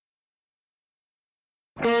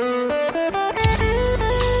Once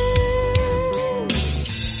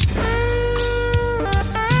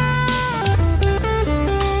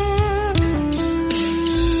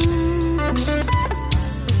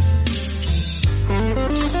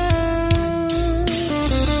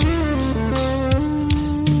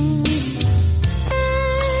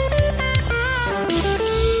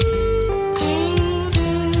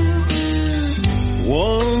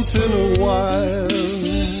in a while,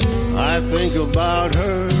 I think about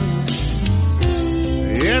her.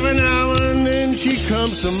 Every now and then she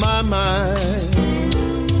comes to my mind.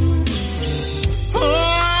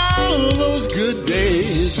 Oh, those good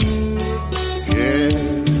days, yeah,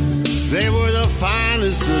 they were the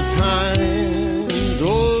finest of times.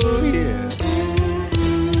 Oh, yeah.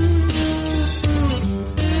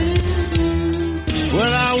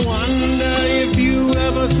 Well, I wonder if you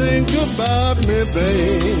ever think about me,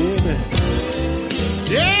 baby.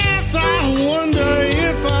 Yes, I wonder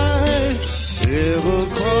if I ever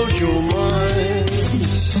cross your mind.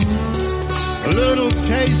 A little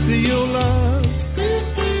taste of your love,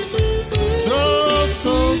 so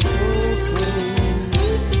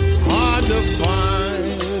hard to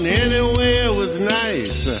find. Anywhere it was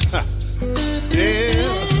nice.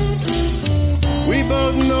 Yeah, we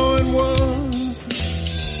both know it was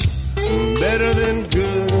better than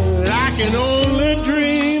good. I can only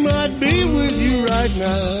dream I'd be with you right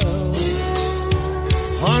now.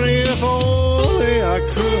 Honey, if only I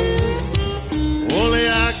could, only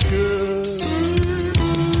I could.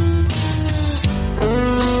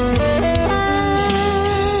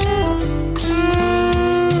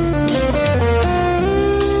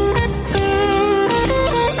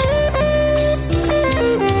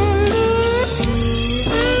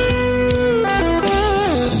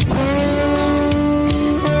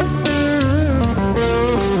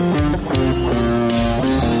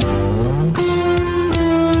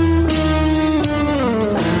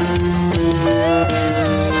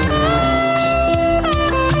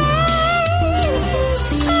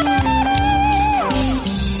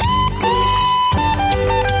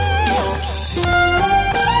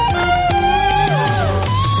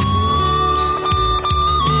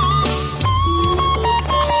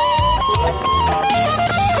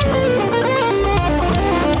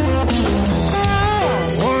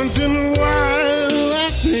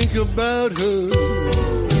 About her.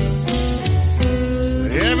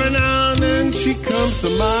 Every now and then she comes to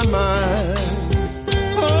my mind.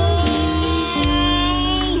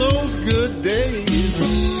 Oh, those good days,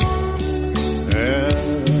 yeah,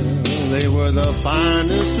 they were the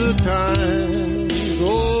finest of times.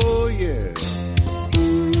 Oh, yeah.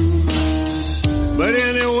 But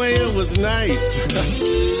anyway, it was nice.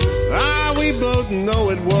 We both know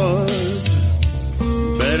it was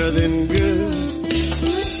better than good.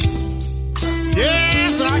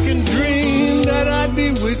 Yes, I can dream that I'd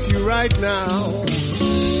be with you right now.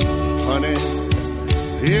 Honey,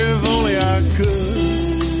 if only I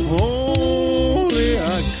could, only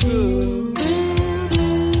I could.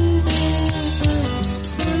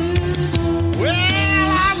 Well,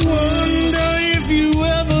 I wonder if you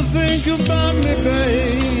ever think about me,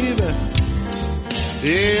 babe.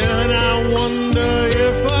 Yeah, and I wonder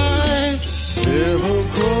if I ever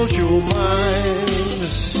cross your mind.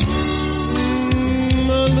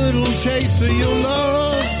 A little taste of your love,